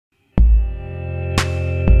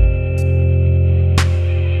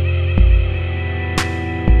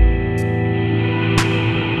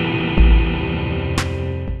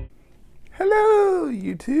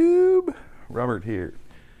Robert here.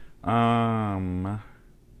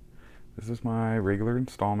 This is my regular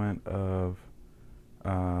installment of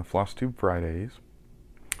Flosstube Fridays.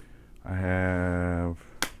 I have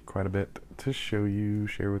quite a bit to show you,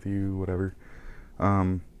 share with you, whatever.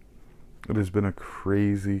 It has been a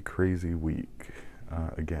crazy, crazy week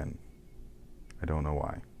again. I don't know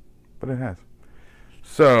why, but it has.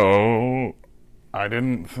 So, I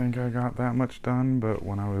didn't think I got that much done, but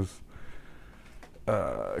when I was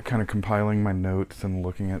kind of compiling my notes and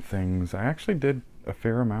looking at things, I actually did a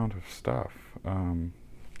fair amount of stuff,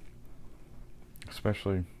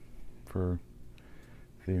 especially for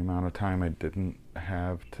the amount of time I didn't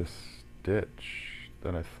have to stitch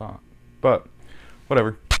that I thought. But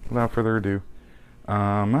whatever, without further ado,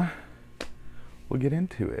 we'll get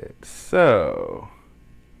into it. So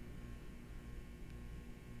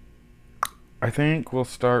I think we'll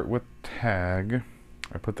start with tag.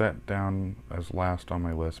 I put that down as last on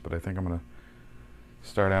my list, but I think I'm going to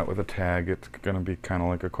start out with a tag. It's going to be kind of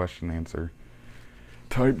like a question-answer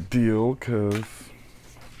type deal, because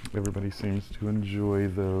everybody seems to enjoy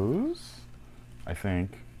those, I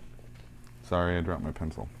think. Sorry, I dropped my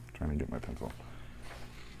pencil. I'm trying to get my pencil.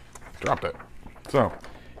 Dropped it. So,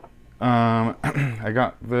 I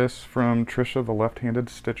got this from Trisha, the Left-Handed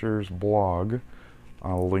Stitcher's blog.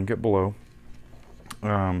 I'll link it below.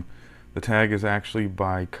 The tag is actually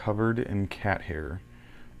by Covered in Cat Hair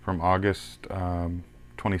from August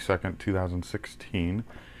 22nd, 2016,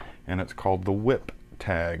 and it's called the WIP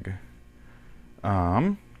tag.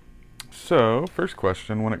 So, first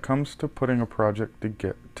question, when it comes to putting a project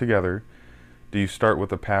together, do you start with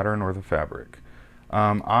the pattern or the fabric?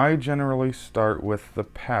 I generally start with the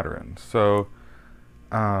pattern. So,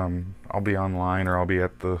 I'll be online, or I'll be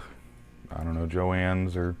at the, I don't know,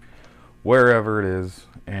 Joann's or wherever it is,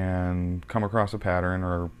 and come across a pattern,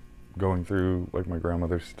 or going through like my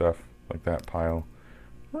grandmother's stuff, like that pile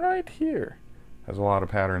right here has a lot of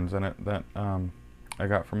patterns in it that I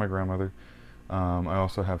got from my grandmother. I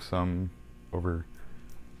also have some over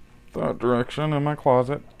that direction in my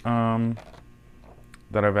closet that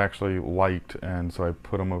I've actually liked, and so I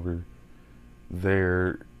put them over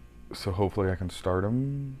there, so hopefully I can start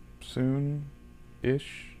them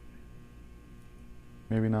soon-ish.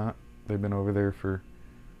 Maybe not. They've been over there for,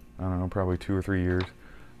 I don't know, probably 2 or 3 years.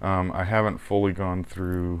 I haven't fully gone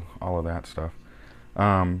through all of that stuff.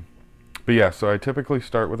 But yeah, so I typically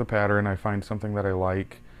start with a pattern. I find something that I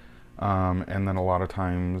like, and then a lot of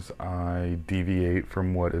times I deviate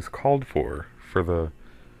from what is called for the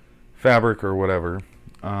fabric or whatever,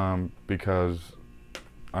 because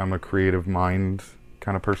I'm a creative mind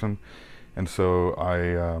kind of person, and so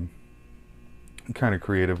I kind of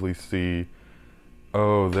creatively see,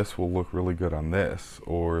 oh, this will look really good on this,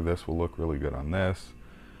 or this will look really good on this.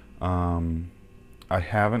 I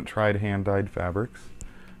haven't tried hand-dyed fabrics.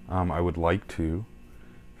 I would like to.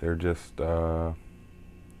 They're just a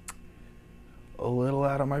little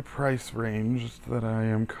out of my price range that I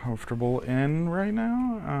am comfortable in right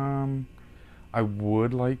now. I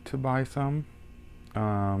would like to buy some,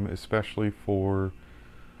 especially for,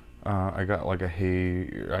 I got like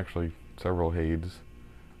a actually several Hades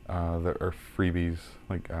that are freebies,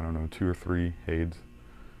 like, I don't know, 2 or 3 Hades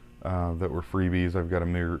that were freebies. I've got a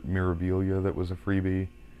Mirabilia that was a freebie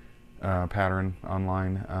pattern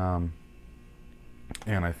online,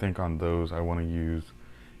 and I think on those I want to use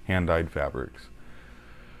hand-dyed fabrics.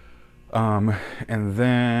 And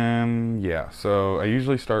then, yeah, so I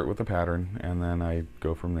usually start with the pattern, and then I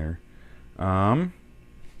go from there.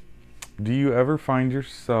 Do you ever find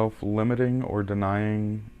yourself limiting or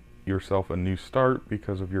denying yourself a new start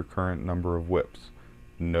because of your current number of WIPs?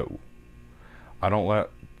 No. I don't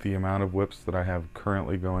let the amount of WIPs that I have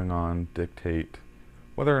currently going on dictate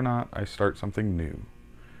whether or not I start something new.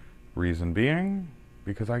 Reason being,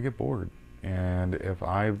 because I get bored. And if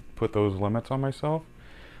I put those limits on myself,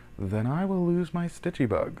 then I will lose my stitchy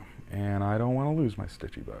bug. And I don't want to lose my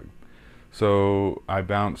stitchy bug. So I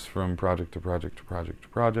bounce from project to project to project to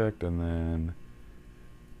project, and then,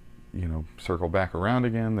 you know, circle back around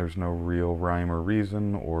again. There's no real rhyme or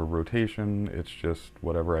reason or rotation. It's just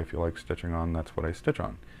whatever I feel like stitching on, that's what I stitch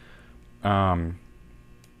on.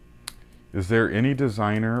 Is there any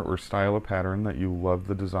designer or style of pattern that you love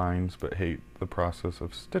the designs but hate the process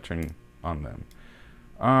of stitching on them?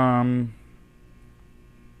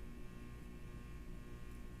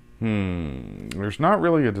 There's not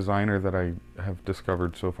really a designer that I have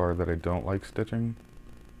discovered so far that I don't like stitching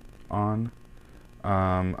on.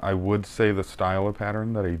 I would say the style of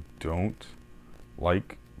pattern that I don't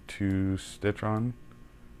like to stitch on,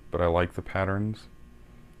 but I like the patterns,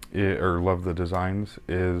 or love the designs,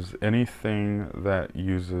 is anything that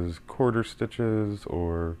uses quarter stitches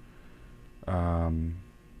or,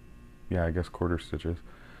 yeah, I guess quarter stitches,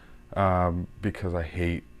 because I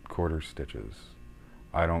hate quarter stitches.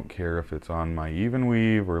 I don't care if it's on my even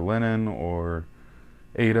weave or linen or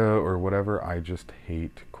Ada or whatever. I just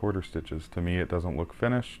hate quarter stitches. To me, it doesn't look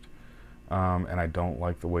finished, and I don't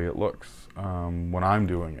like the way it looks when I'm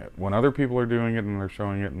doing it. When other people are doing it and they're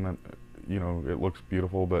showing it, and then, you know, it looks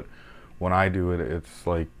beautiful, but when I do it, it's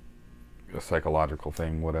like a psychological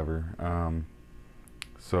thing, whatever.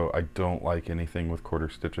 So I don't like anything with quarter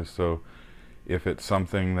stitches. So if it's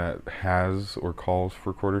something that has or calls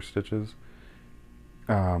for quarter stitches,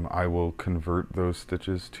 I will convert those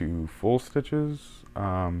stitches to full stitches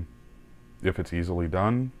if it's easily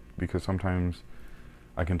done, because sometimes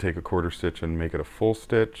I can take a quarter stitch and make it a full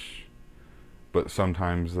stitch, but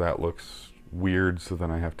sometimes that looks weird, so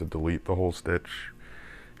then I have to delete the whole stitch.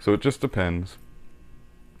 So it just depends.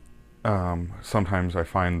 Sometimes I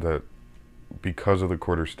find that because of the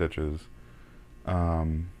quarter stitches,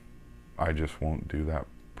 I just won't do that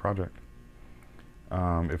project.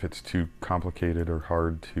 If it's too complicated or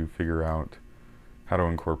hard to figure out how to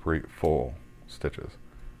incorporate full stitches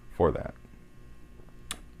for that.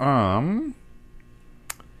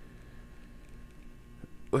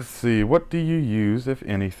 Let's see, what do you use, if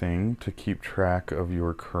anything, to keep track of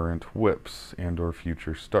your current WIPS and or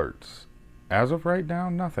future starts? As of right now,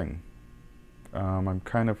 nothing. I'm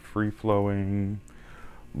kind of free-flowing,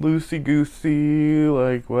 loosey-goosey,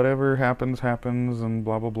 like whatever happens, happens, and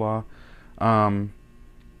blah, blah, blah.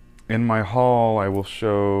 In my haul, I will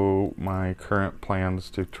show my current plans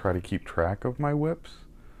to try to keep track of my WIPs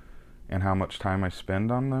and how much time I spend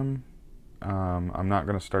on them. I'm not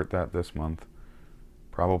going to start that this month.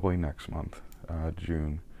 Probably next month,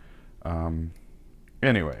 June.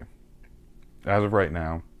 Anyway, as of right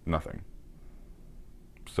now, nothing.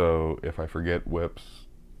 So if I forget WIPs,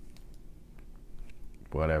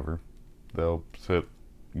 whatever. They'll sit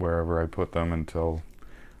wherever I put them until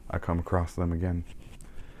I come across them again.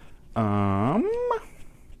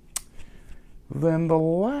 Then the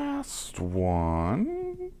last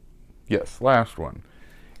one. Yes, last one.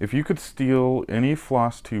 If you could steal any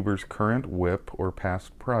Flosstuber's current WIP or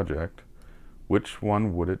past project, which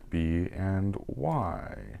one would it be and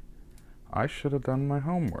why? I should have done my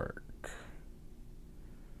homework.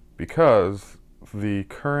 Because the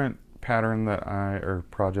current pattern that or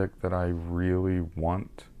project that I really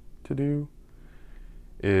want to do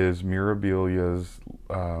is Mirabilia's,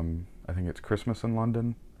 I think it's Christmas in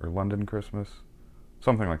London, or London Christmas,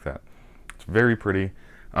 something like that. It's very pretty.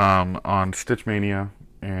 On Stitch Maynia,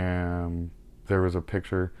 and there was a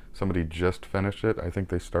picture, somebody just finished it. I think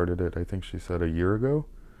they started it, I think she said a year ago,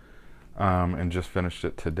 and just finished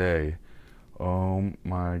it today. Oh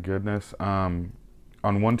my goodness. On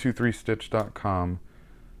 123stitch.com,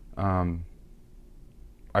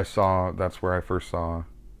 I saw, that's where I first saw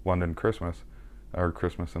London Christmas, or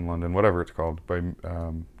Christmas in London, whatever it's called, by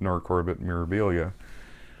Nora Corbett Mirabilia,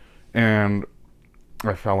 and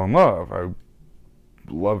I fell in love. I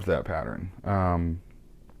loved that pattern.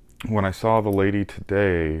 When I saw the lady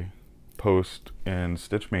today post in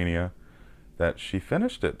Stitch Maynia that she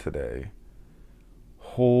finished it today,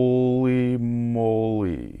 holy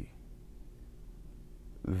moly,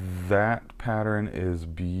 that pattern is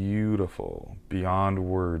beautiful, beyond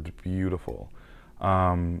words beautiful.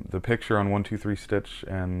 The picture on 123stitch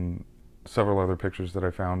and several other pictures that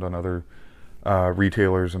I found on other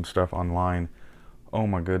retailers and stuff online, oh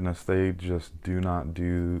my goodness, they just do not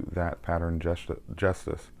do that pattern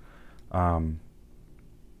justice. And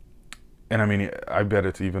I mean, I bet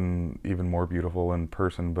it's even more beautiful in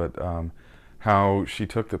person, but how she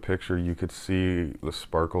took the picture, you could see the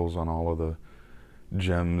sparkles on all of the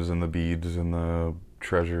gems and the beads and the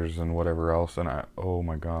treasures and whatever else, and oh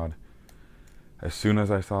my god, as soon as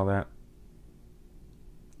I saw that,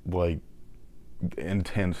 like,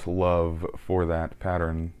 intense love for that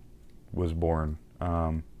pattern was born,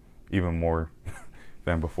 even more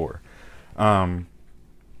than before.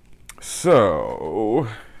 So,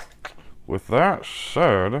 with that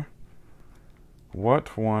said,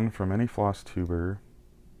 what one from any Flosstuber,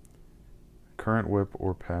 current WIP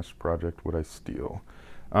or past project, would I steal?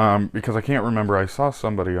 Because I can't remember. I saw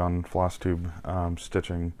somebody on Flosstube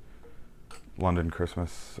stitching London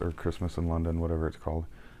Christmas, or Christmas in London, whatever it's called.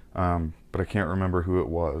 But I can't remember who it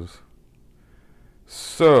was.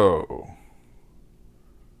 So,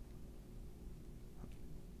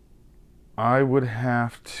 I would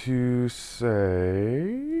have to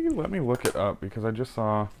say, let me look it up, because I just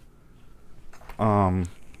saw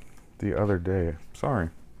the other day. Sorry.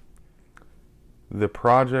 the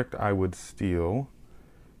project I would steal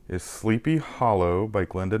is Sleepy Hollow by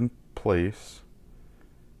Glendon Place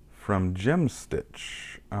from Gem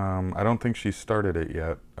Stitch. I don't think she started it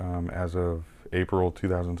yet, as of April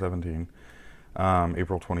 2017.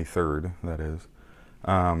 April 23rd, that is.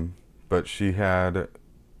 But she had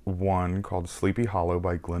one called Sleepy Hollow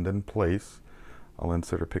by Glendon Place. I'll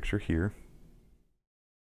insert a picture here.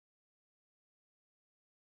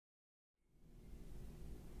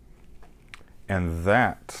 And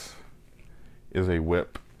that is a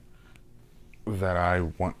whip that I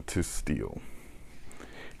want to steal.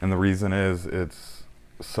 And the reason is it's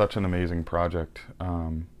such an amazing project.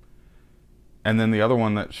 And then the other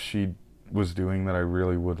one that she was doing that I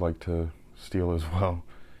really would like to steal as well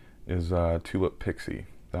is Tulip Pixie.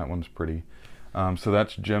 That one's pretty. So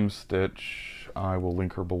that's Gem Stitch. I will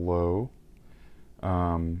link her below.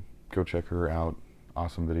 Go check her out.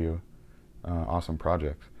 Awesome video. Awesome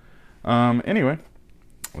project. Anyway,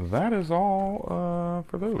 that is all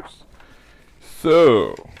for those.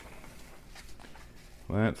 So,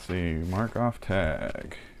 let's see. Mark off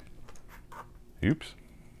tag. Oops.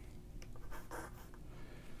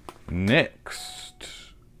 Next.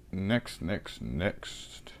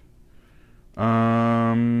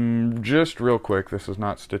 Just real quick, this is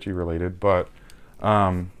not Stitchy related, but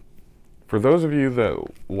for those of you that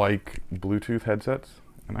like Bluetooth headsets,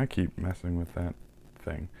 and I keep messing with that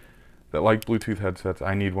thing, that like Bluetooth headsets,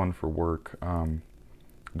 I need one for work,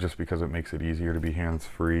 just because it makes it easier to be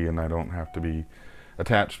hands-free and I don't have to be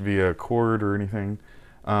attached via cord or anything.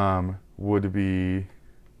 Would be,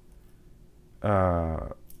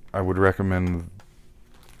 I would recommend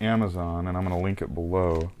Amazon, and I'm going to link it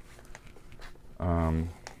below.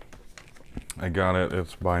 I got it.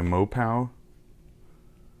 It's by Mopow.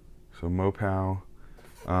 So Mopow.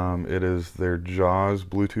 It is their JAWS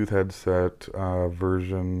Bluetooth headset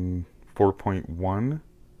version 4.1,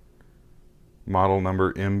 model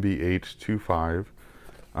number MBH25.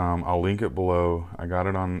 I'll link it below. I got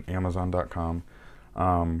it on Amazon.com.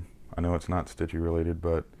 I know it's not Stitchy related,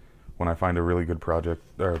 but when I find a really good product,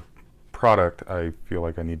 I feel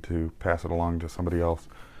like I need to pass it along to somebody else.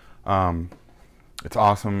 It's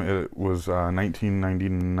awesome. It was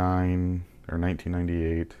 $19.99 or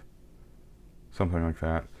 $19.98, something like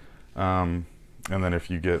that. And then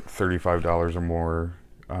if you get $35 or more,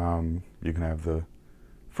 you can have the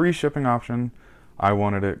free shipping option. I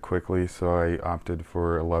wanted it quickly, so I opted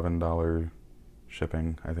for $11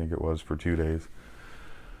 shipping, I think it was, for 2 days.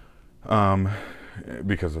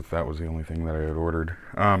 Because that was the only thing that I had ordered.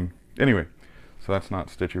 Anyway, so that's not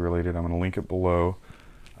Stitchy related. I'm going to link it below.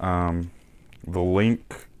 The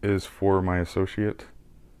link is for my associate,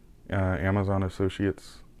 Amazon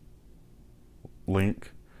Associates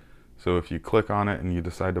link. So if you click on it and you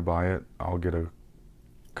decide to buy it, I'll get a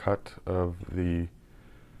cut of the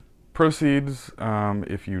proceeds.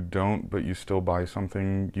 If you don't, but you still buy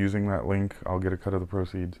something using that link, I'll get a cut of the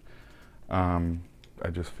proceeds. I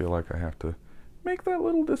just feel like I have to make that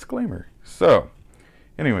little disclaimer. So,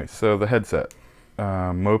 anyway, so the headset.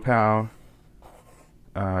 Mopow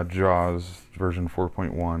JAWS version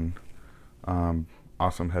 4.1.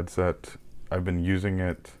 Awesome headset. I've been using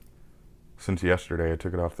it since yesterday. I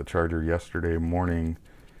took it off the charger yesterday morning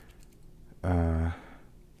at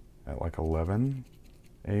like 11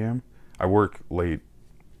 a.m. I work late,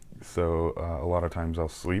 so a lot of times I'll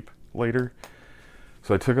sleep later.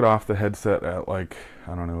 So I took it off the headset at like,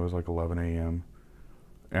 I don't know, it was like 11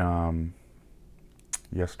 a.m.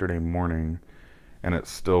 Yesterday morning, and it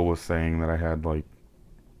still was saying that I had like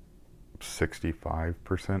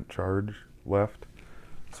 65% charge left.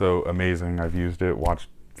 So amazing. I've used it, watched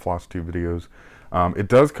Flosstube videos. It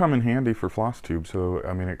does come in handy for Flosstube, so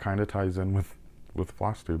I mean it kind of ties in with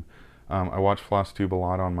Flosstube. I watch Flosstube a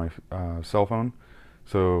lot on my cell phone,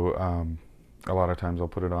 so a lot of times I'll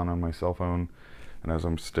put it on my cell phone, and as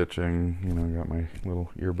I'm stitching, you know, I got my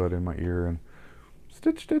little earbud in my ear and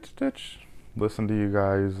stitch, stitch, stitch, listen to you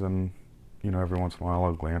guys, and you know, every once in a while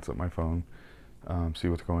I'll glance at my phone, see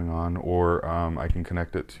what's going on, or I can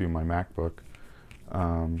connect it to my MacBook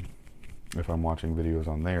if I'm watching videos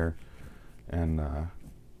on there, and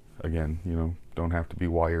again, you know, don't have to be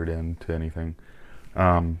wired in to anything.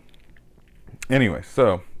 Anyway,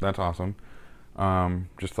 so that's awesome.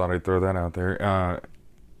 Just thought I'd throw that out there.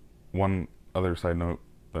 One other side note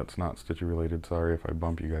that's not Stitchy related, sorry if I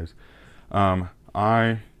bump you guys.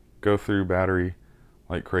 I go through battery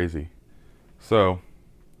like crazy. So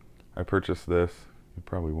I purchased this. You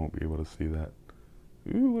probably won't be able to see that.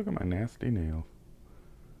 Ooh, look at my nasty nails.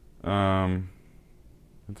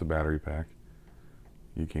 It's a battery pack.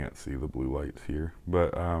 You can't see the blue lights here,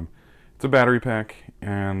 but it's a battery pack,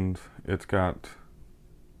 and it's got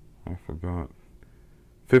I forgot.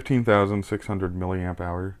 15,600 milliamp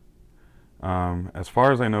hour. As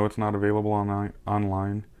far as I know, it's not available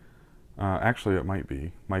online. Actually, it might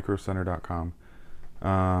be. Microcenter.com.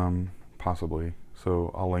 Possibly.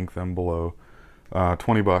 So I'll link them below.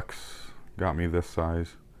 20 bucks got me this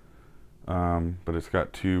size. But it's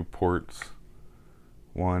got 2 ports.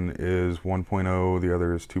 One is 1.0, the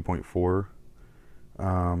other is 2.4.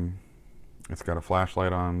 It's got a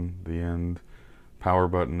flashlight on the end. Power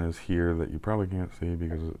button is here that you probably can't see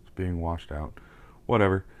because it's being washed out.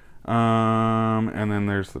 Whatever. And then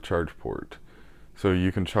there's the charge port. So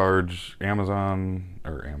you can charge You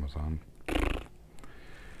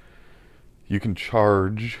can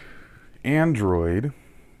charge Android,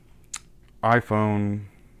 iPhone,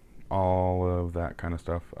 all of that kind of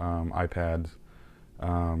stuff, iPads.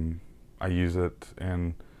 I use it,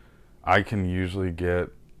 and I can usually get,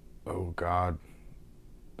 oh God,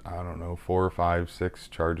 I don't know, 4 or 5, 6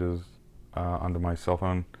 charges onto my cell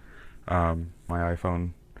phone, my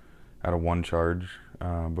iPhone, at a 1 charge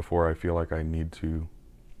before I feel like I need to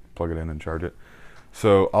plug it in and charge it.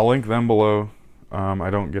 So I'll link them below. I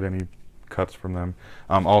don't get any cuts from them.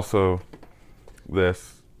 Also,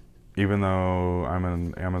 this, even though I'm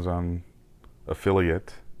an Amazon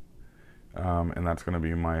affiliate, and that's going to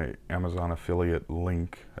be my Amazon affiliate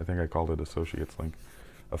link. I think I called it associates link.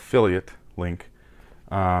 Affiliate link.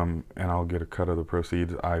 And I'll get a cut of the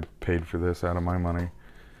proceeds. I paid for this out of my money.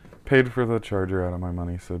 Paid for the charger out of my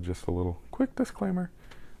money. So just a little quick disclaimer.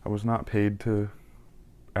 I was not paid to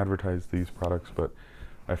advertise these products, but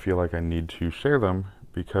I feel like I need to share them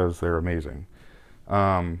because they're amazing.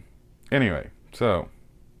 Anyway, so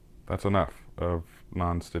that's enough of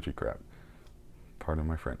non-stitchy crap. Pardon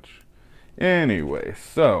my French. Anyway,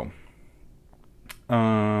 so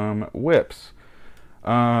WIPS.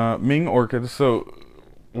 Ming Orchids. So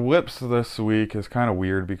WIPS this week is kind of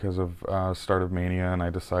weird because of start of Maynia, and I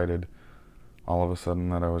decided all of a sudden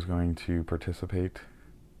that I was going to participate.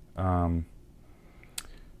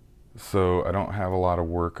 So I don't have a lot of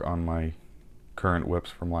work on my current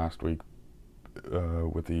WIPS from last week,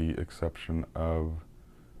 with the exception of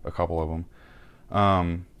a couple of them.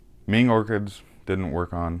 Ming Orchids didn't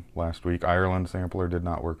work on last week. Ireland Sampler did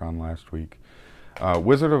not work on last week.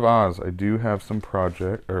 Wizard of Oz, I do have some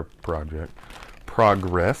progress.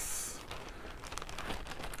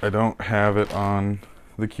 I don't have it on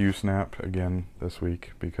the Q-snap again this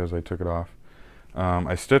week because I took it off.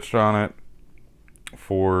 I stitched on it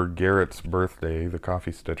for Garrett's birthday, the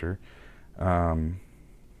coffee stitcher,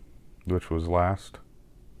 which was last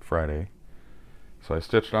Friday. So I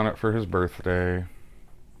stitched on it for his birthday.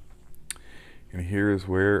 And here is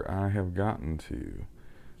where I have gotten to.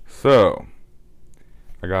 So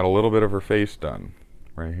I got a little bit of her face done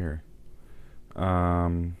right here. A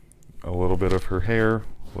little bit of her hair, a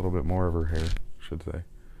little bit more of her hair, I should say,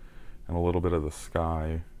 and a little bit of the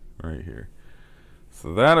sky right here.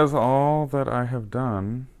 So that is all that I have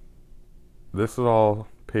done. This is all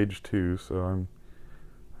page 2, so I'm,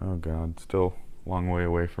 oh God, still a long way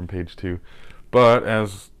away from page 2. But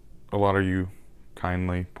as a lot of you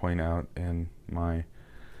kindly point out in my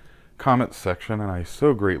comments section, and I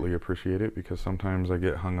so greatly appreciate it because sometimes I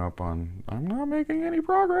get hung up on I'm not making any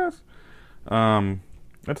progress.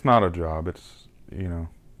 It's not a job. It's, you know,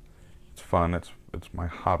 it's fun. It's my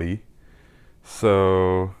hobby.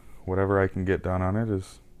 So whatever I can get done on it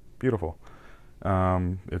is beautiful.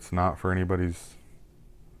 It's not for anybody's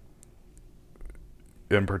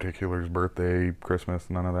in particular's birthday, Christmas,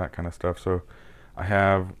 none of that kind of stuff. So I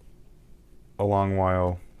have a long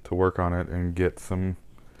while to work on it and get some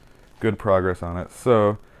good progress on it.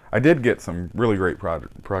 So I did get some really great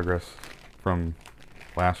progress from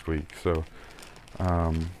last week, so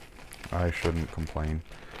I shouldn't complain.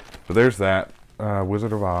 So there's that.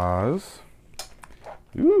 Wizard of Oz.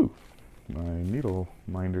 Ooh, my needle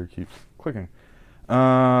minder keeps clicking.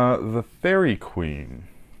 The Fairy Queen.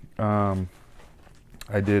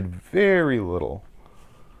 I did very little.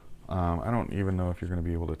 I don't even know if you're going to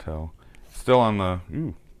be able to tell. Still on the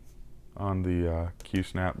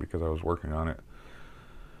Q-snap because I was working on it.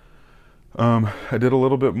 I did a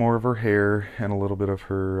little bit more of her hair and a little bit of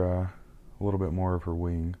her, a little bit more of her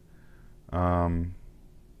wing.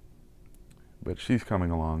 But she's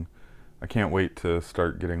coming along. I can't wait to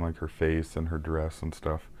start getting like her face and her dress and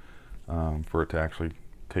stuff, for it to actually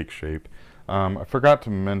take shape. I forgot to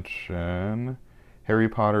mention Harry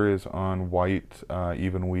Potter is on white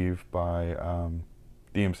even weave by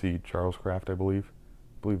DMC Charles Craft, I believe.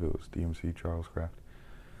 I believe it was DMC Charles Craft.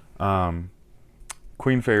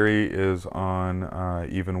 Queen Fairy is on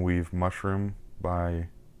even weave mushroom by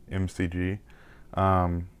MCG.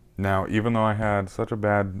 Now, even though I had such a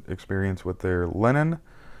bad experience with their linen,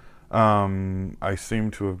 I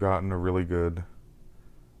seem to have gotten a really good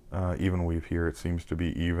even weave here. It seems to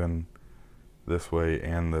be even this way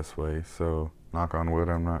and this way, so knock on wood,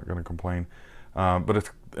 I'm not going to complain. But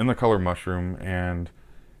it's in the color mushroom, and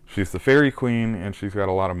she's the fairy queen, and she's got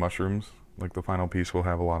a lot of mushrooms. Like the final piece will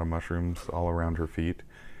have a lot of mushrooms all around her feet.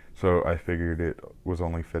 So I figured it was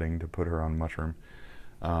only fitting to put her on mushroom,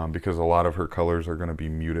 because a lot of her colors are going to be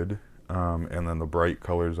muted, and then the bright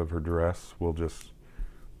colors of her dress will just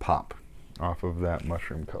pop off of that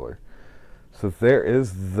mushroom color. So there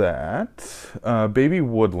is that. Baby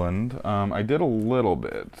Woodland, I did a little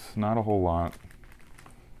bit, not a whole lot,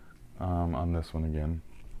 on this one again.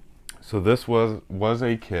 So this was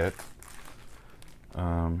a kit,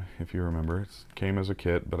 if you remember. It came as a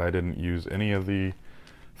kit, but I didn't use any of the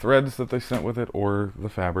threads that they sent with it or the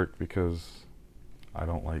fabric because I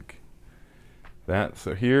don't like that.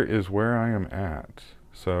 So here is where I am at.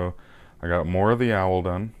 So I got more of the owl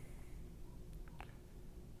done,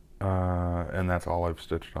 and that's all I've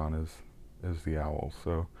stitched on is the owl.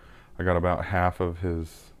 So I got about half of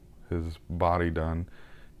his body done.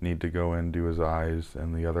 Need to go in, do his eyes,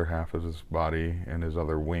 and the other half of his body and his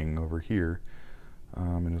other wing over here,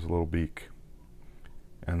 and his little beak.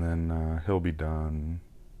 And then he'll be done,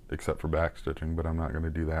 except for back stitching, but I'm not going to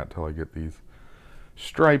do that till I get these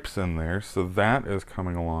stripes in there. So that is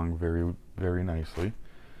coming along very, very nicely.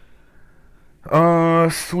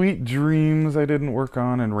 Sweet Dreams I didn't work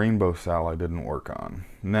on, and Rainbow Sal I didn't work on.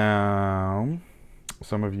 Now,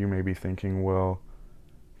 some of you may be thinking, well,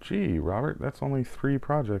 gee, Robert, that's only 3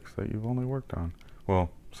 projects that you've only worked on.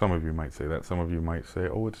 Well, some of you might say that. Some of you might say,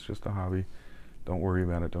 oh, it's just a hobby. Don't worry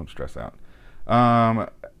about it. Don't stress out.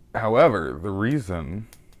 However, the reason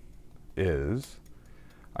is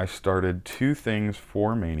I started 2 things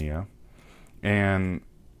for Maynia, and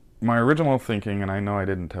my original thinking, and I know I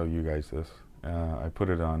didn't tell you guys this, I put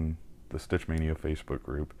it on the Stitch Mania Facebook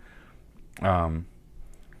group.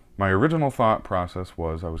 My original thought process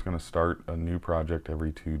was I was going to start a new project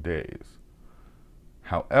every 2 days.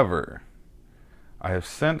 However, I have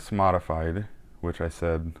since modified, which I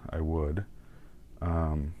said I would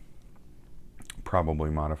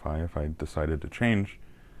probably modify if I decided to change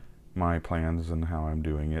my plans and how I'm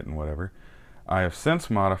doing it and whatever. I have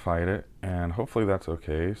since modified it, and hopefully that's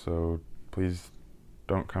okay, so please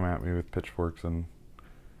don't come at me with pitchforks and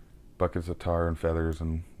buckets of tar and feathers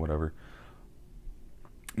and whatever.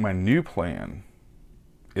 My new plan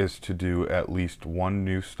is to do at least 1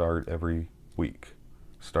 new start every week,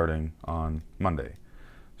 starting on Monday.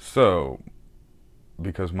 So,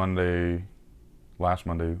 because last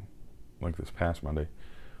Monday, like this past Monday,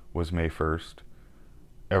 was May 1st,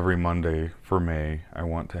 every Monday for May, I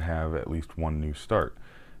want to have at least 1 new start.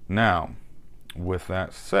 Now, with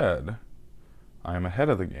that said, I am ahead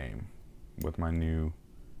of the game with my new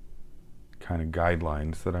kind of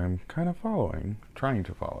guidelines that I'm kind of trying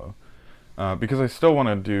to follow, because I still want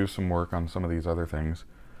to do some work on some of these other things,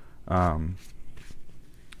 and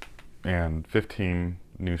 15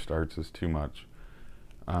 new starts is too much.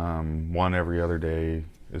 1 every other day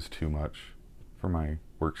is too much for my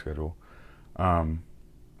work schedule.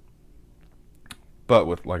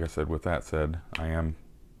 But like I said, with that said, I am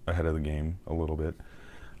ahead of the game a little bit.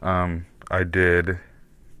 I did,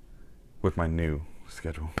 with my new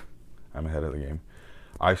schedule, I'm ahead of the game.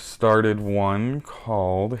 I started one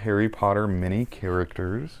called Harry Potter Mini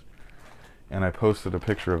Characters, and I posted a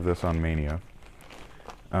picture of this on Maynia.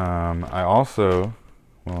 I also,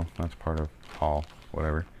 well, that's part of haul,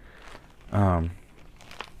 whatever.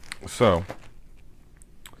 So,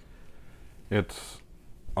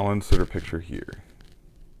 I'll insert a picture here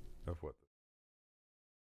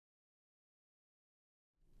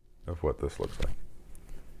of what this looks like.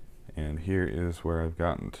 And here is where I've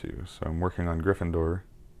gotten to. So I'm working on Gryffindor,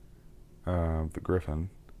 the Griffin,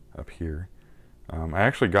 up here. I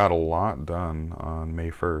actually got a lot done on May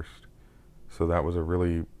 1st, so that was a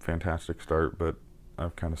really fantastic start, but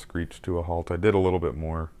I've kind of screeched to a halt. I did a little bit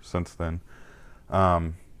more since then.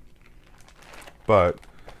 But,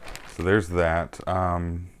 so there's that.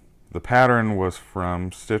 The pattern was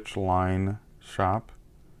from Stitch Line Shop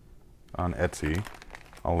on Etsy.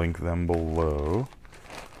 I'll link them below.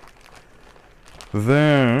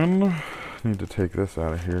 Then, I need to take this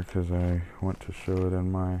out of here because I want to show it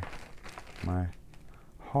in my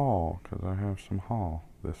haul, because I have some haul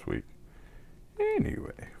this week.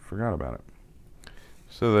 Anyway, forgot about it.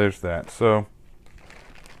 So there's that. So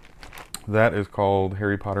that is called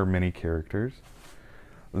Harry Potter Mini Characters.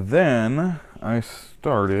 Then I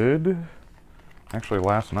started, actually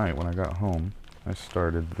last night when I got home, I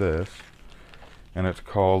started this. and it's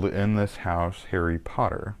called In This House, Harry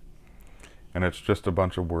Potter. And it's just a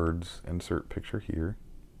bunch of words. Insert picture here.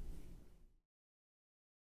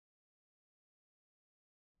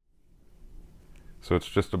 So it's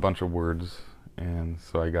just a bunch of words, and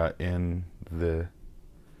so I got in the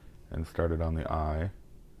and started on the I.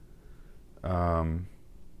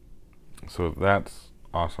 So that's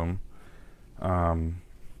awesome. I'm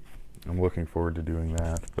looking forward to doing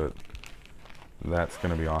that, but that's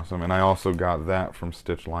going to be awesome. And I also got that from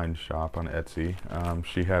Stitch Line Shop on Etsy.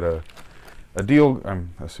 She had a deal.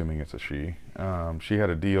 I'm assuming it's a she. She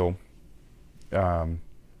had a deal,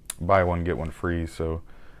 buy one get one free. So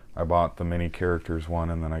I bought the mini characters one,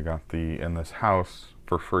 and then I got the In This House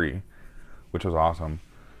for free, which is awesome.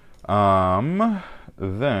 Then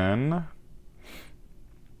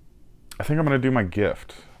I think I'm going to do my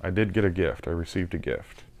gift. I did get a gift. I received a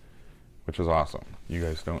gift, which is awesome. You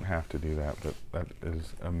guys don't have to do that, but that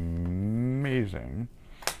is amazing.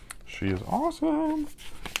 She is awesome.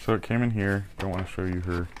 So it came in here. Don't want to show you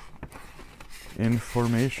her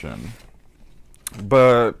information.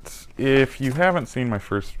 But if you haven't seen my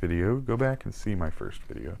first video, go back and see my first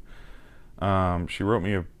video. She wrote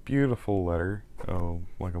me a beautiful letter. Oh,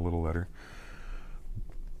 like a little letter.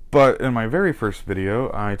 But in my very first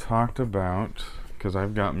video, I talked about, because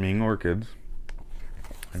I've got Ming orchids.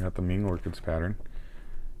 I got the Ming orchids pattern.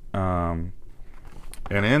 And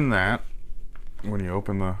in that, when you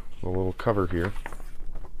open the little cover here,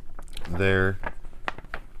 there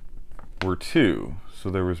were two. So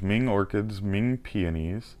there was Ming orchids, Ming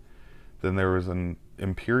peonies, then there was an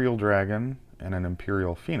imperial dragon and an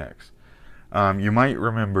imperial phoenix. You might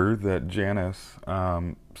remember that Janice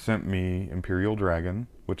sent me imperial dragon,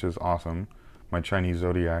 which is awesome. My Chinese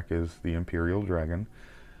zodiac is the imperial dragon.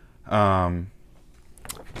 But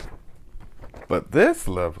this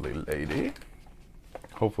lovely lady,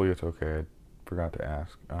 hopefully it's okay, I forgot to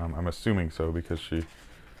ask. I'm assuming so because she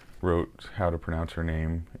wrote how to pronounce her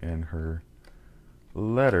name in her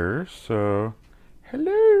letter. So,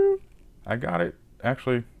 hello! I got it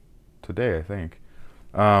actually today, I think.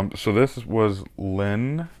 So this was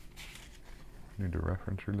Lynn. I need to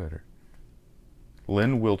reference her letter.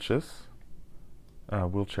 Lynn Wilches.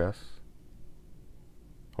 Wilches.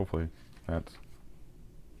 Hopefully that's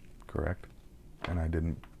correct and I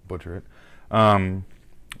didn't butcher it.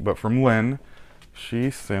 But from Lynn, she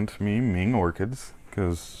sent me Ming orchids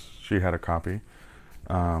because she had a copy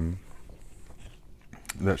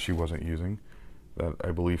that she wasn't using, that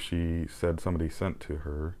I believe she said somebody sent to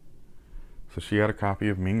her. So she had a copy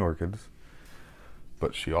of Ming orchids,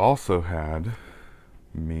 but she also had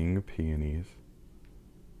Ming peonies.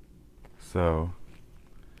 So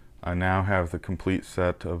I now have the complete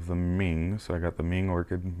set of the Ming. So I got the Ming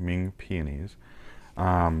orchid, Ming peonies.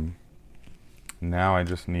 Now I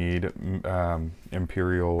just need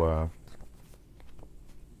imperial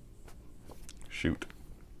shoot.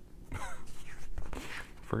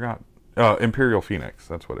 Forgot. Imperial Phoenix,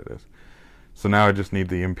 that's what it is. So now I just need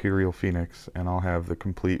the Imperial Phoenix, and I'll have the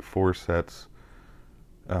complete four sets.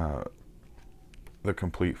 The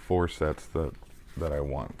complete four sets that I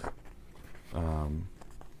want.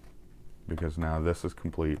 Because now this is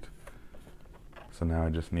complete. So now I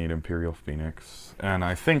just need Imperial Phoenix, and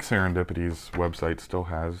I think Serendipity's website still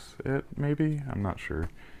has it. Maybe, I'm not sure.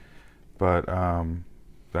 But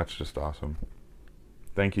that's just awesome.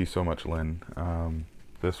 Thank you so much, Lynn.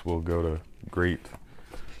 This will go to great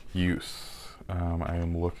use. I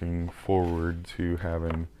am looking forward to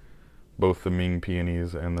having both the Ming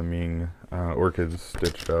peonies and the Ming orchids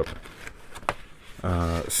stitched up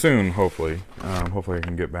soon, hopefully. Hopefully I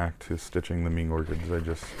can get back to stitching the Ming orchids. I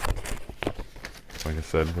just, like I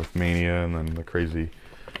said, with Maynia and then the crazy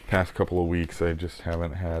past couple of weeks, I just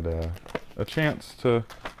haven't had a chance to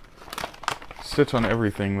stitch on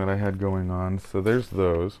everything that I had going on. So there's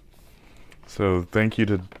those. So thank you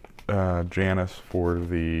to Janice for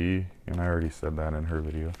the, and I already said that in her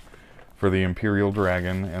video, for the Imperial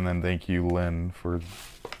Dragon, and then thank you, Lynn, for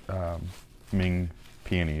Ming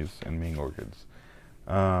peonies and Ming orchids.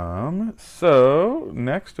 So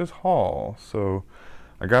next is haul. So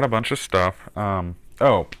I got a bunch of stuff.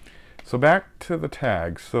 Oh, so back to the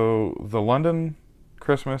tag. So the London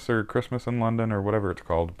Christmas, or Christmas in London, or whatever it's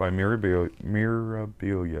called, by Mirabilia.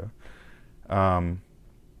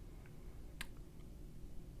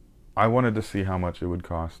 I wanted to see how much it would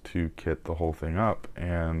cost to kit the whole thing up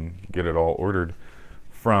and get it all ordered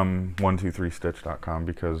from 123stitch.com,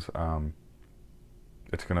 because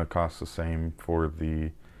it's going to cost the same for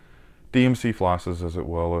the DMC flosses as it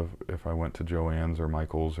will if I went to Joann's or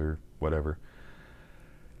Michael's or whatever.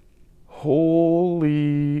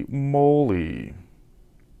 Holy moly.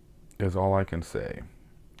 is all I can say.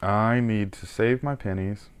 I need to save my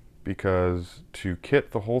pennies because to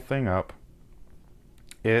kit the whole thing up,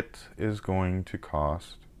 it is going to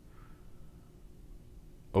cost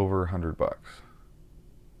over $100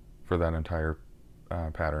 for that entire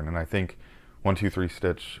pattern. And I think 123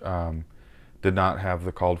 Stitch did not have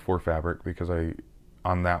the called for fabric, because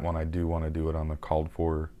on that one I do want to do it on the called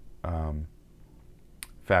for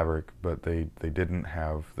fabric, but they didn't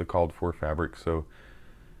have the called for fabric. So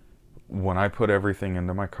when I put everything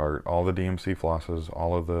into my cart, all the DMC flosses,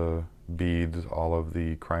 all of the beads, all of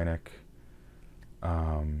the Krynic,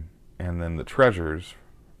 and then the treasures,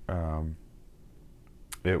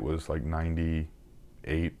 it was like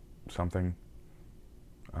 98 something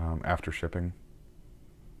after shipping.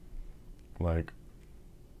 Like,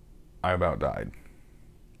 I about died.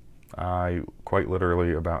 I quite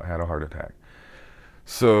literally about had a heart attack.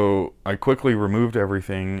 So I quickly removed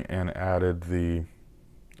everything and added the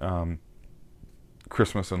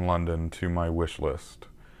Christmas in London to my wish list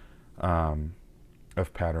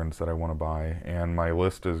of patterns that I want to buy, and my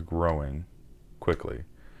list is growing quickly.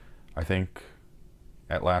 I think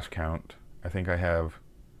at last count, I think I have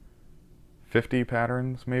 50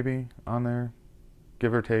 patterns maybe on there,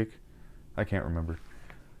 give or take. I can't remember.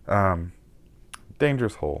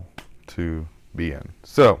 Dangerous hole to be in.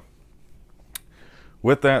 So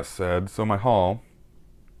with that said, so my haul,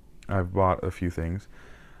 I've bought a few things.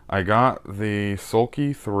 I got the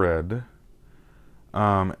sulky thread,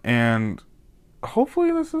 and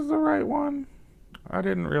hopefully this is the right one. I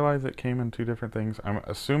didn't realize it came in two different things. I'm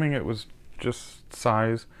assuming it was just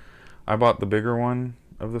size. I bought the bigger one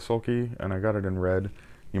of the sulky, and I got it in red.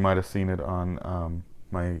 You might have seen it on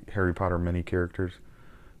my Harry Potter mini characters.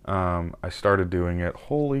 I started doing it.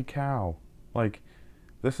 Holy cow. Like,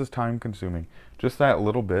 this is time consuming. Just that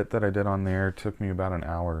little bit that I did on there took me about an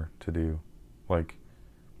hour to do. Like,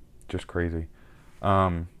 just crazy.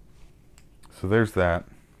 So there's that.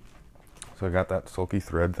 So I got that sulky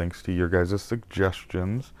thread thanks to your guys'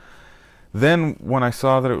 suggestions. Then when I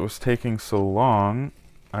saw that it was taking so long,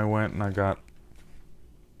 I went and I got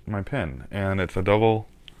my pen. And it's a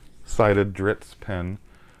double-sided Dritz pen.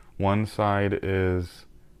 One side is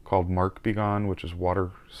called Mark Begone, which is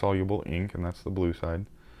water-soluble ink, and that's the blue side.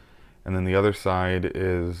 And then the other side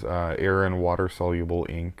is air and water-soluble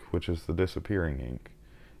ink, which is the disappearing ink,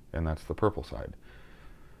 and that's the purple side.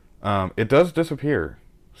 It does disappear,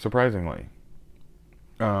 surprisingly.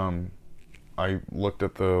 I looked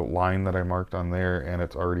at the line that I marked on there, and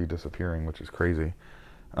it's already disappearing, which is crazy.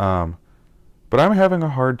 But I'm having a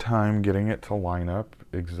hard time getting it to line up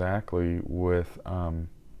exactly with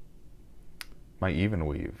my even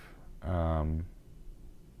weave.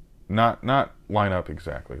 Not line up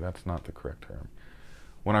exactly. That's not the correct term.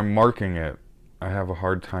 When I'm marking it, I have a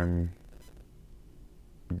hard time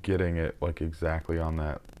getting it like exactly on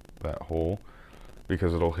that hole,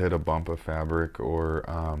 because it'll hit a bump of fabric, or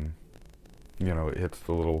you know, it hits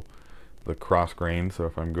the cross grain. So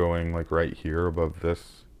if I'm going like right here above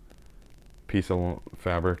this piece of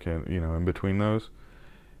fabric, and you know, in between those,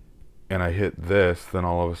 and I hit this, then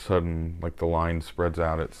all of a sudden like the line spreads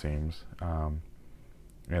out, it seems.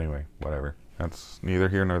 Anyway, whatever. That's neither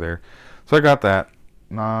here nor there. So I got that.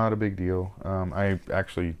 Not a big deal. I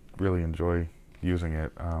actually really enjoy using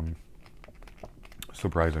it,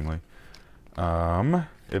 surprisingly.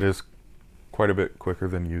 It is quite a bit quicker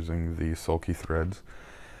than using the sulky threads.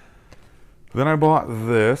 Then I bought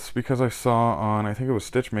this because I saw on, I think it was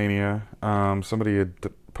Stitch Maynia, somebody had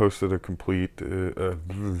posted a complete,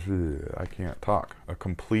 I can't talk, a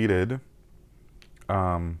completed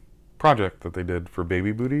project that they did for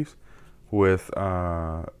baby booties with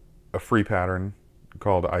a free pattern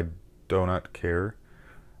called I Donut Care.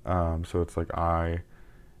 So it's like I,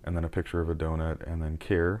 and then a picture of a donut, and then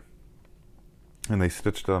care. And they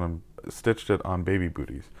stitched it on baby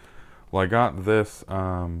booties. Well, I got this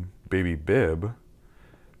baby bib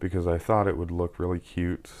because I thought it would look really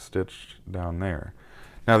cute stitched down there.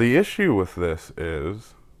 Now the issue with this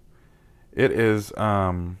is it is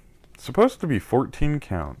supposed to be 14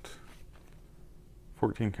 count.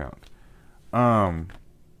 14 count.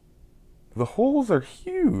 The holes are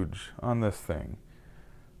huge on this thing.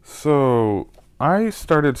 So I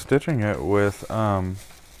started stitching it with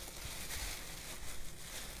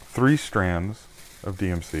 3 strands of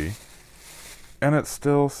DMC, and it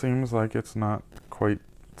still seems like it's not quite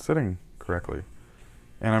sitting correctly.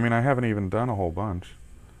 And I mean, I haven't even done a whole bunch.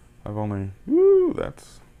 I've only, woo,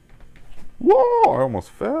 whoa, I almost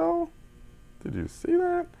fell. Did you see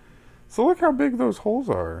that? So look how big those holes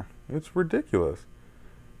are. It's ridiculous.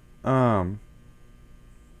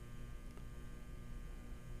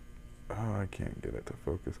 oh, I can't get it to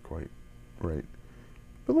focus quite right.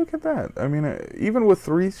 But look at that. I mean, even with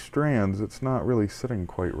 3 strands, it's not really sitting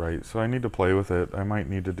quite right. So I need to play with it. I might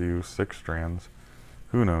need to do 6 strands.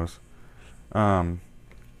 Who knows? To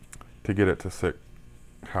get it to sit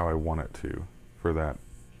how I want it to. For that,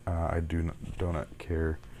 I do not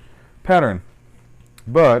care pattern.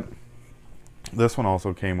 But this one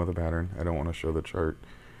also came with a pattern. I don't want to show the chart.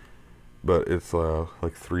 But it's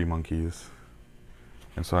like 3 monkeys.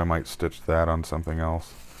 And so I might stitch that on something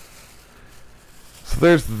else. So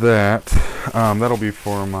there's that. That'll be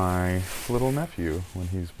for my little nephew when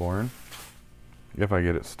he's born. If I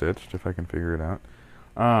get it stitched, if I can figure it out.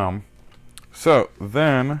 So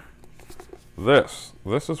then, this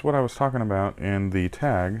is what I was talking about in the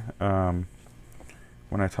tag when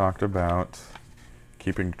I talked about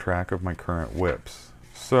keeping track of my current WIPS.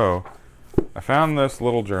 So I found this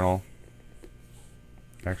little journal.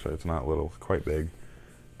 Actually, it's not little, it's quite big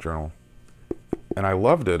journal. And I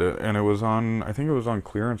loved it, and it was on, I think it was on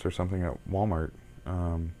clearance or something at Walmart.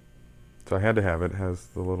 So I had to have it. It has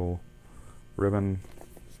the little ribbon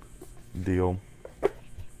deal.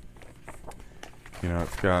 You know,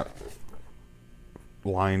 it's got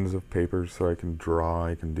lines of paper so I can draw,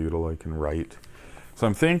 I can doodle, I can write. So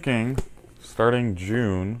I'm thinking, starting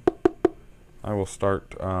June, I will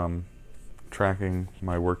start tracking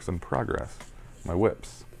my works in progress, my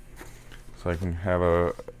WIPS. So I can have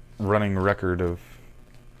a running record of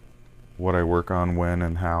what I work on, when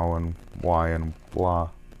and how and why and blah,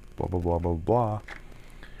 blah, blah, blah, blah, blah.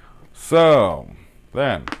 So,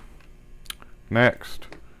 then, next,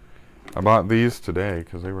 I bought these today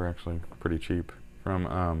because they were actually pretty cheap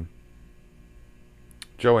from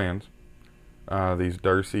Joann's. These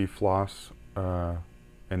Darcy floss and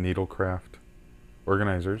needlecraft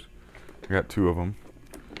organizers. I got 2 of them.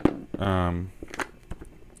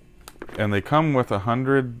 And they come with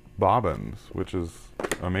 100 bobbins, which is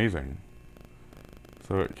amazing.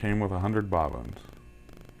 So it came with 100 bobbins.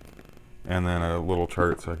 And then a little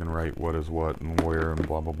chart so I can write what is what and where and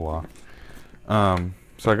blah, blah, blah.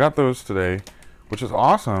 So I got those today, which is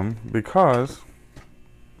awesome because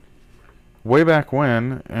way back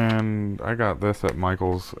when, and I got this at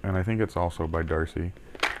Michael's, and I think it's also by Darcy.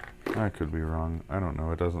 I could be wrong. I don't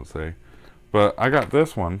know. It doesn't say. But I got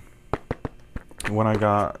this one when I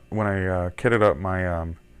kitted up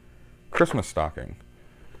my Christmas stocking.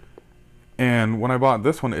 And when I bought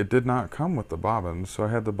this one, it did not come with the bobbins, so I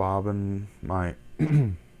had to bobbin my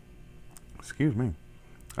excuse me.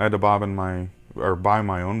 I had to bobbin my, or buy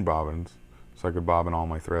my own bobbins so I could bobbin all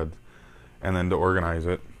my threads. And then to organize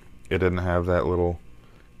it, it didn't have that little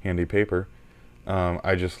handy paper.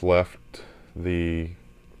 I just left the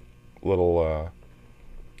little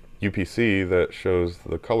UPC that shows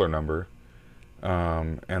the color number,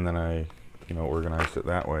 and then I, organized it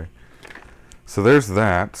that way. So there's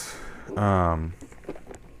that. And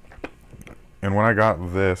when I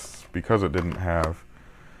got this, because it didn't have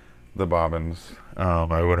the bobbins,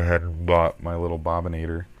 I went ahead and bought my little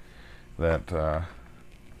bobbinator that,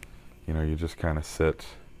 you just kind of sit.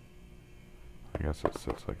 I guess it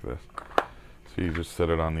sits like this. So you just set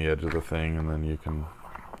it on the edge of the thing, and then you can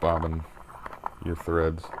bobbin your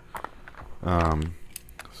threads.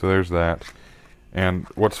 So there's that. And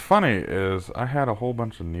what's funny is I had a whole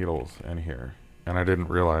bunch of needles in here, and I didn't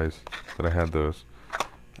realize that I had those.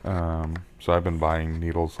 So I've been buying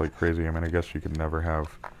needles like crazy. I mean, I guess you could never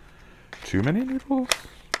have too many needles.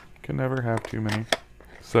 Can never have too many.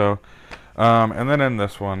 So, and then in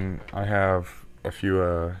this one, I have a few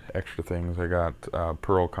extra things. I got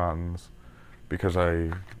pearl cottons, because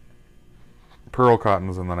pearl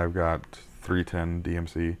cottons, and then I've got 310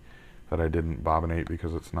 DMC that I didn't bobbinate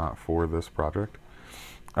because it's not for this project.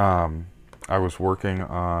 I was working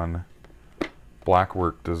on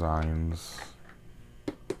blackwork designs.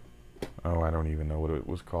 Oh, I don't even know what it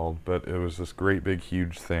was called, but it was this great big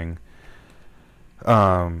huge thing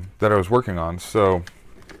that I was working on. So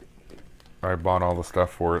I bought all the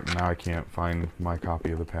stuff for it, and now I can't find my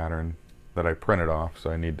copy of the pattern that I printed off, so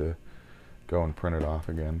I need to go and print it off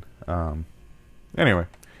again. Anyway,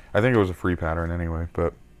 I think it was a free pattern anyway,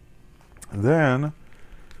 but then,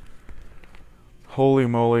 holy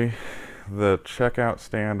moly, the checkout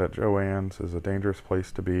stand at Joann's is a dangerous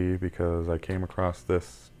place to be, because I came across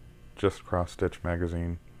this Just Cross Stitch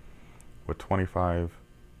magazine with 25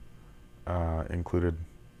 included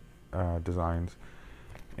designs,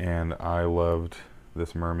 and I loved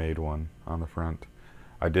this mermaid one on the front.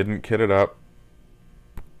 I didn't kit it up.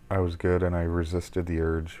 I was good, and I resisted the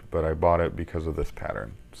urge, but I bought it because of this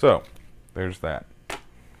pattern. So there's that.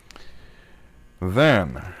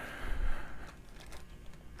 Then,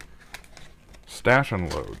 stash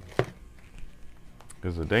and load.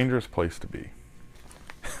 is a dangerous place to be.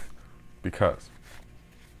 Because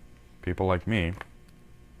people like me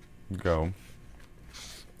go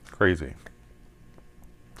crazy.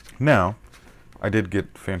 Now, I did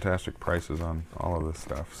get fantastic prices on all of this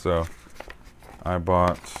stuff. So I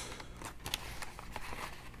bought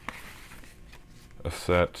a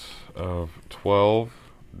set of 12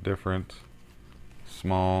 different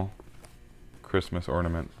small Christmas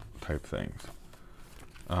ornament type things.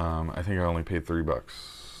 I think I only paid $3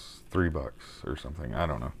 or something. I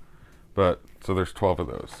don't know. But so there's 12 of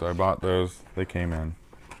those. So I bought those. They came in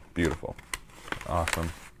beautiful,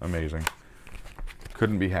 awesome, amazing.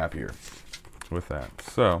 Couldn't be happier with that.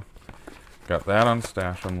 So got that on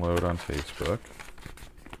Stash Unload on Facebook.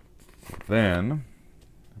 Then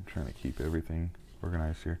I'm trying to keep everything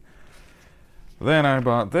organized here. Then I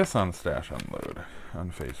bought this on Stash Unload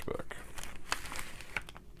on Facebook.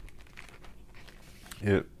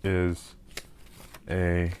 It is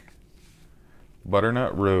a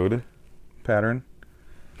butternut road pattern.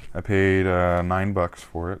 I paid $9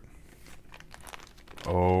 for it.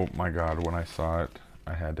 Oh my god, when I saw it,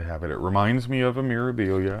 I had to have it. It reminds me of a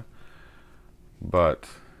Mirabilia, but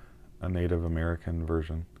a Native American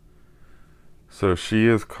version. So she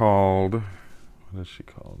is called, what is she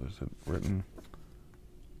called? Is it written?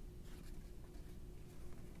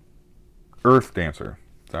 Earth Dancer.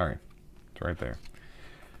 Sorry, it's right there.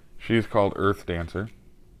 She's called Earth Dancer.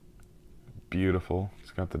 Beautiful.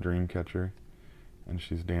 It's got the dream catcher, and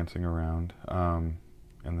she's dancing around, and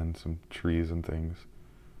then some trees and things.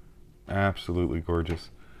 Absolutely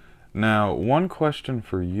gorgeous. Now, one question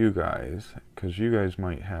for you guys, because you guys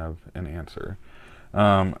might have an answer.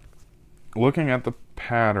 Looking at the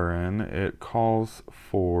pattern, it calls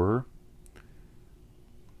for...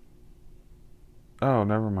 Oh,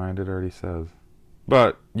 never mind. It already says.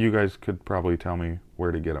 But you guys could probably tell me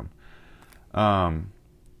where to get them.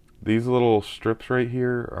 These little strips right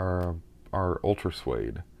here are ultra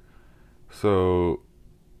suede. So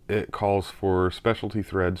it calls for specialty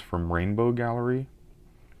threads from Rainbow Gallery,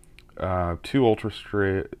 two ultra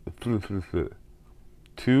suedes,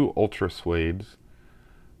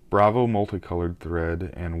 Bravo multicolored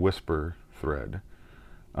thread, and Whisper thread.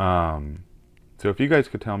 So if you guys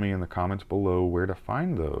could tell me in the comments below where to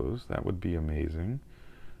find those, that would be amazing.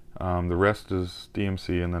 The rest is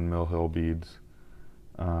DMC and then Mill Hill beads,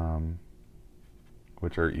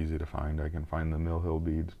 which are easy to find. I can find the Mill Hill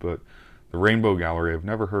beads, but the Rainbow Gallery, I've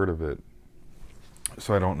never heard of it,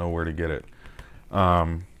 so I don't know where to get it.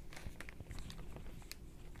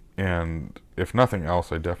 And if nothing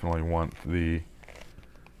else, I definitely want the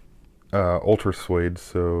ultra suede,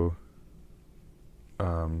 so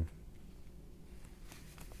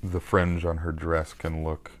the fringe on her dress can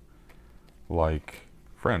look like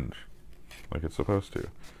fringe, like it's supposed to.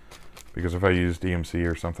 Because if I use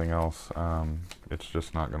DMC or something else, it's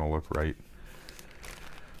just not going to look right.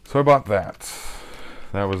 So I bought that.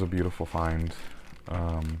 That was a beautiful find.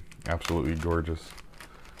 Absolutely gorgeous.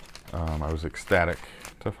 I was ecstatic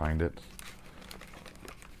to find it.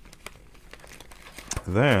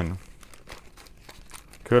 Then,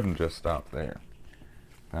 couldn't just stop there.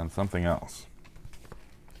 Found something else.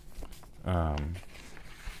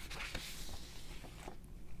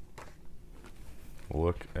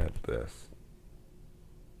 Look at this.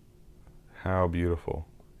 How beautiful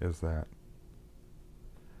is that?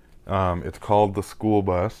 It's called The School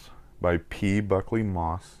Bus by P. Buckley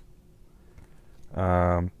Moss.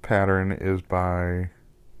 Pattern is by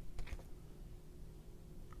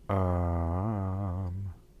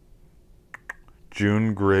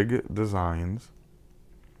June Grigg Designs.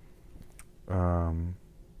 And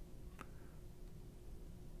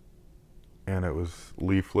it was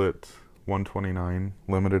leaflet 129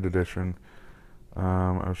 limited edition.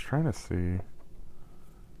 I was trying to see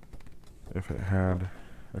if it had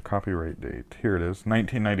a copyright date. Here it is,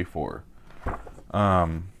 1994.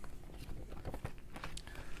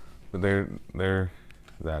 But there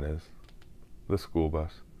that is. The School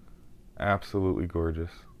Bus. Absolutely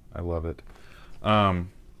gorgeous. I love it.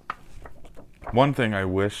 One thing I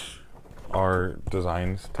wish our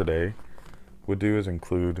designs today would do is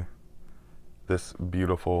include this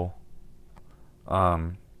beautiful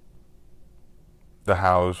the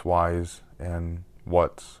hows, whys, and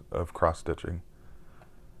whats of cross stitching,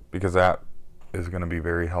 because that is going to be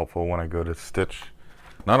very helpful when I go to stitch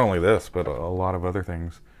not only this but a lot of other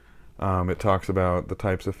things. It talks about the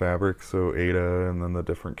types of fabric, so Ada, and then the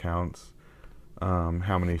different counts,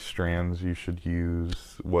 how many strands you should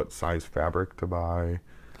use, what size fabric to buy,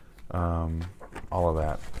 all of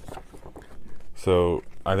that. So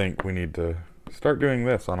I think we need to start doing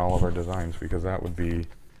this on all of our designs, because that would be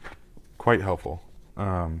quite helpful.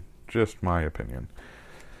 Just my opinion.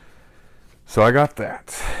 So I got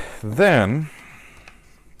that. Then,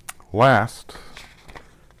 last,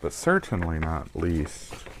 but certainly not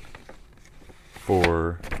least,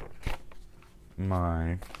 for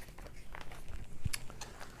my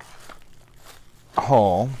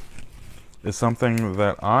haul is something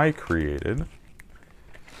that I created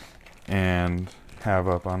and have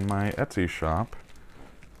up on my Etsy shop.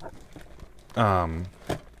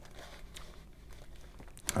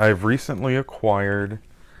 I've recently acquired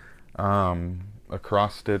a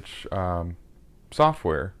cross-stitch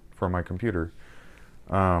software for my computer,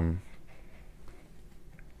 so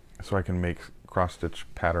I can make cross-stitch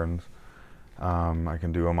patterns. I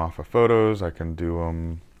can do them off of photos, I can do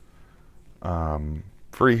them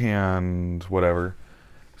freehand, whatever.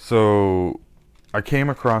 So I came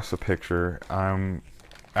across a picture. I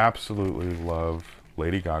absolutely love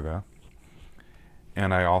Lady Gaga,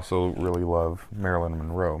 and I also really love Marilyn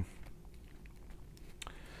Monroe.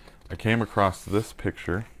 I came across this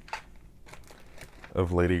picture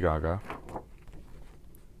of Lady Gaga.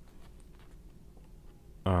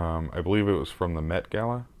 I believe it was from the Met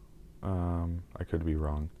Gala. I could be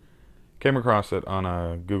wrong. Came across it on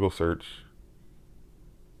a Google search.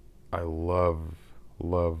 I love,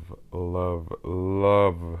 love, love,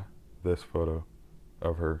 love this photo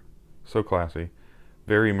of her. So classy.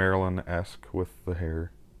 Very Marilyn-esque with the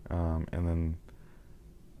hair, and then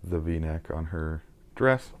the V-neck on her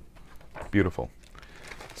dress. Beautiful.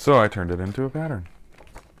 So I turned it into a pattern.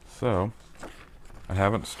 So I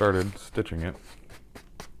haven't started stitching it,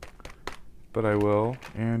 but I will,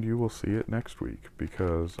 and you will see it next week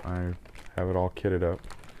because I have it all kitted up.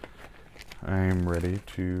 I'm ready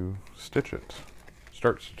to stitch it.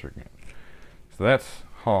 Start stitching it. So that's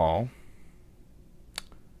haul.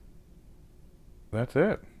 That's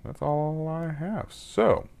it. That's all I have.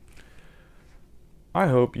 So I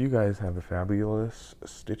hope you guys have a fabulous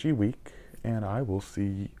stitchy week, and I will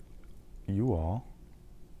see you all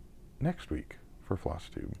next week for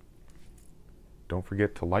Flosstube. Don't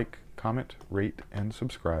forget to like, comment, rate, and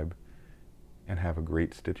subscribe, and have a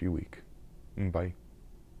great stitchy week. Bye.